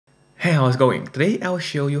Hey, how's it going? Today I'll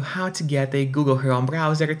show you how to get a Google Chrome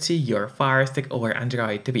browser to your Firestick or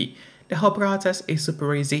Android TV. The whole process is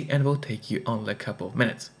super easy and will take you only a couple of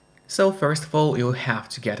minutes. So first of all, you'll have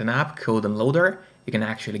to get an app called Downloader. You can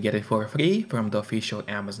actually get it for free from the official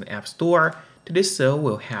Amazon App Store. To do so,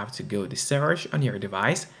 we'll have to go to search on your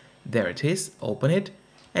device. There it is, open it.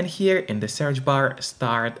 And here in the search bar,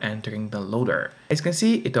 start entering the loader. As you can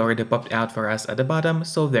see, it already popped out for us at the bottom,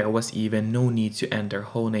 so there was even no need to enter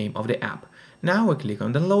whole name of the app. Now we click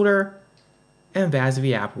on the loader, and that's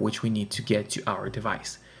the app which we need to get to our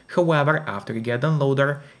device. However, after we get the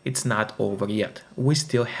loader, it's not over yet. We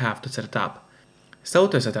still have to set it up. So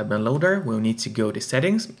to set up the loader, we'll need to go to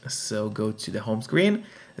settings, so go to the home screen,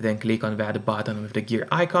 then click on that button with the gear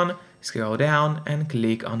icon, scroll down and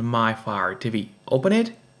click on My Fire TV. Open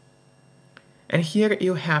it. And here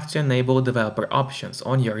you have to enable developer options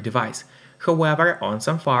on your device. However, on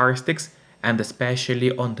some Fire Sticks, and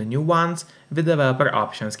especially on the new ones, the developer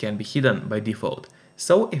options can be hidden by default.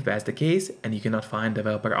 So if that's the case and you cannot find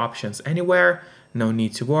developer options anywhere, no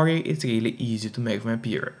need to worry, it's really easy to make them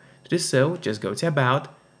appear. To do so, just go to About,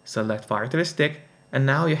 select Fire to the Stick, and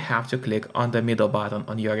now you have to click on the middle button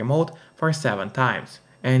on your remote for 7 times.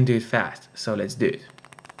 And do it fast, so let's do it.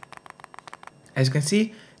 As you can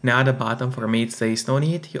see, now at the bottom for me it says no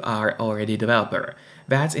need, you are already a developer.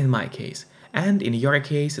 That's in my case. And in your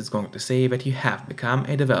case it's going to say that you have become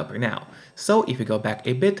a developer now. So if you go back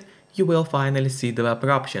a bit, you will finally see developer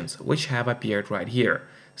options, which have appeared right here.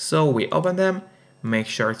 So we open them, make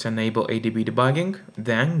sure to enable ADB debugging,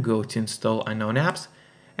 then go to install unknown apps,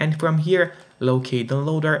 and from here locate the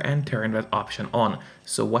loader and turn that option on.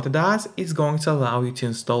 So what it does is going to allow you to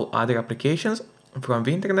install other applications from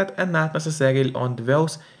the internet and not necessarily on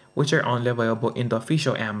those which are only available in the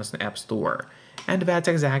official Amazon App Store. And that's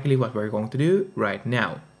exactly what we're going to do right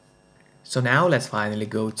now. So now let's finally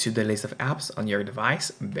go to the list of apps on your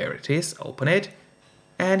device. There it is, open it.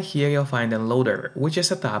 And here you'll find the loader, which is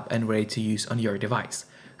set up and ready to use on your device.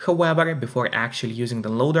 However, before actually using the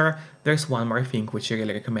loader, there's one more thing which I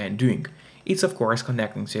really recommend doing. It's of course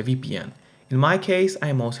connecting to a VPN. In my case,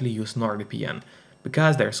 I mostly use NordVPN.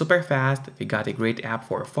 Because they're super fast, we got a great app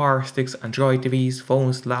for Fire Sticks, Android TVs,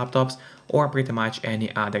 phones, laptops, or pretty much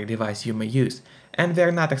any other device you may use. And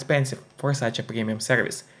they're not expensive for such a premium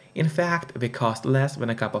service. In fact, they cost less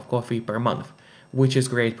than a cup of coffee per month, which is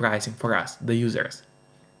great pricing for us, the users.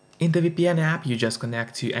 In the VPN app, you just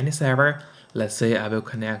connect to any server. Let's say I will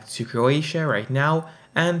connect to Croatia right now,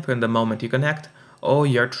 and from the moment you connect, all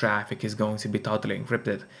your traffic is going to be totally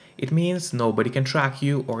encrypted. It means nobody can track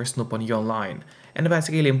you or snoop on you online. And that's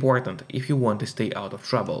really important if you want to stay out of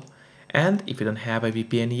trouble. And if you don't have a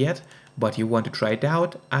VPN yet, but you want to try it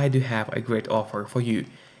out, I do have a great offer for you.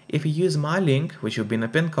 If you use my link, which will be in the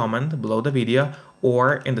pinned comment below the video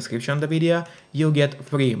or in the description of the video, you'll get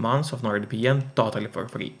 3 months of NordVPN totally for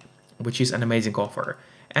free, which is an amazing offer.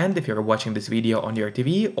 And if you're watching this video on your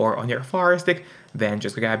TV or on your Fire Stick, then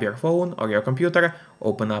just grab your phone or your computer,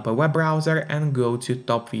 open up a web browser and go to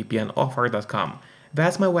topvpnoffer.com.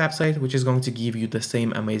 That's my website, which is going to give you the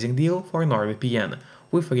same amazing deal for NordVPN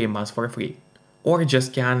with 3 months for free. Or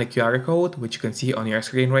just scan the QR code, which you can see on your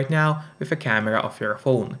screen right now with a camera of your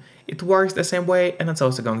phone. It works the same way and it's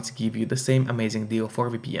also going to give you the same amazing deal for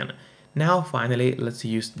VPN. Now finally, let's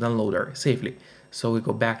use the downloader safely. So we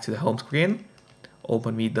go back to the home screen,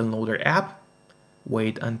 open the downloader app,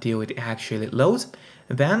 wait until it actually loads.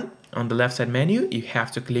 Then on the left side menu, you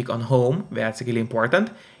have to click on home. That's really important.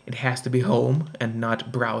 It has to be home and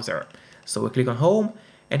not browser. So we click on home,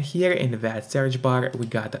 and here in that search bar, we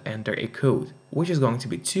gotta enter a code, which is going to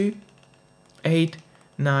be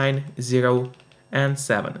 2890 and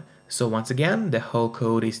 7. So once again, the whole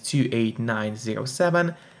code is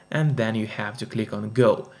 28907, and then you have to click on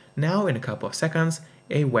go. Now in a couple of seconds,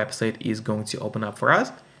 a website is going to open up for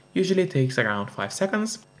us. Usually it takes around 5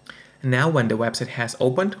 seconds. Now when the website has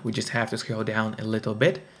opened, we just have to scroll down a little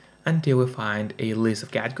bit until we find a list of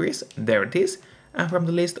categories. There it is. And from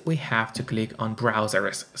the list, we have to click on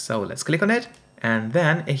browsers. So let's click on it. And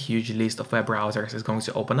then a huge list of web browsers is going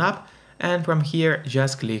to open up. And from here,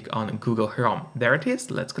 just click on Google Chrome. There it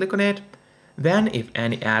is. Let's click on it. Then if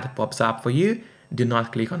any ad pops up for you, do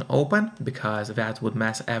not click on open because that would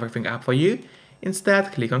mess everything up for you.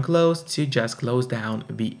 Instead, click on close to just close down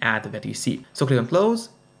the ad that you see. So click on close.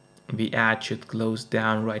 The ad should close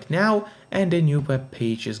down right now and a new web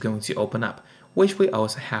page is going to open up, which we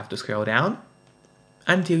also have to scroll down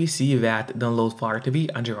until you see that download Fire TV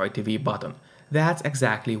Android TV button. That's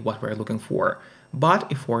exactly what we're looking for. But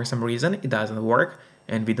if for some reason it doesn't work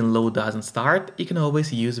and the download doesn't start, you can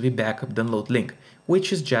always use the backup download link,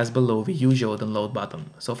 which is just below the usual download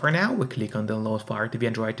button. So for now, we click on download Fire TV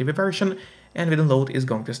Android TV version, and the download is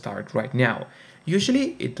going to start right now.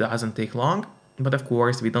 Usually it doesn't take long, but of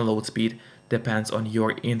course the download speed depends on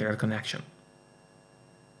your internet connection.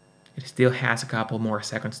 It still has a couple more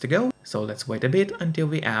seconds to go, so let's wait a bit until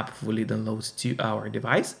the app fully downloads to our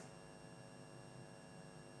device.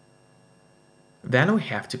 Then we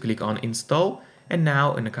have to click on install, and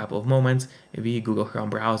now in a couple of moments the Google Chrome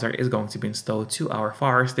browser is going to be installed to our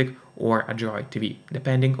Firestick or Android TV,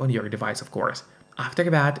 depending on your device of course. After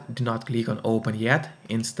that, do not click on open yet,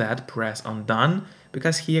 instead press on done,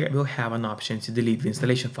 because here we'll have an option to delete the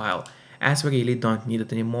installation file, as we really don't need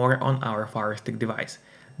it anymore on our Firestick device.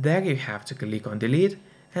 There you have to click on delete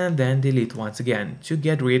and then delete once again to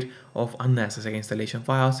get rid of unnecessary installation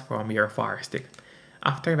files from your Firestick.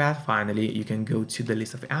 After that, finally, you can go to the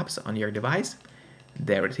list of apps on your device.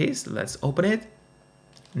 There it is, let's open it.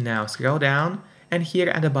 Now scroll down, and here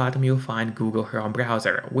at the bottom you'll find Google Chrome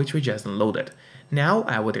browser, which we just downloaded. Now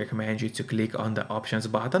I would recommend you to click on the options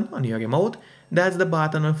button on your remote. That's the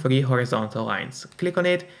button on 3 horizontal lines. Click on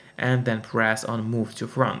it and then press on move to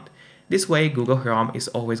front. This way Google Chrome is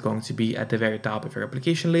always going to be at the very top of your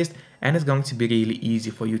application list, and it's going to be really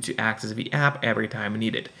easy for you to access the app every time you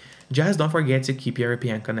need it. Just don't forget to keep your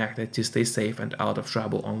VPN connected to stay safe and out of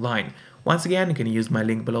trouble online. Once again, you can use my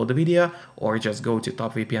link below the video or just go to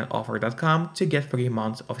topvpnoffer.com to get 3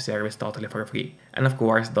 months of service totally for free. And of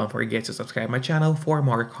course, don't forget to subscribe my channel for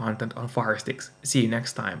more content on Firesticks. See you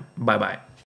next time. Bye bye.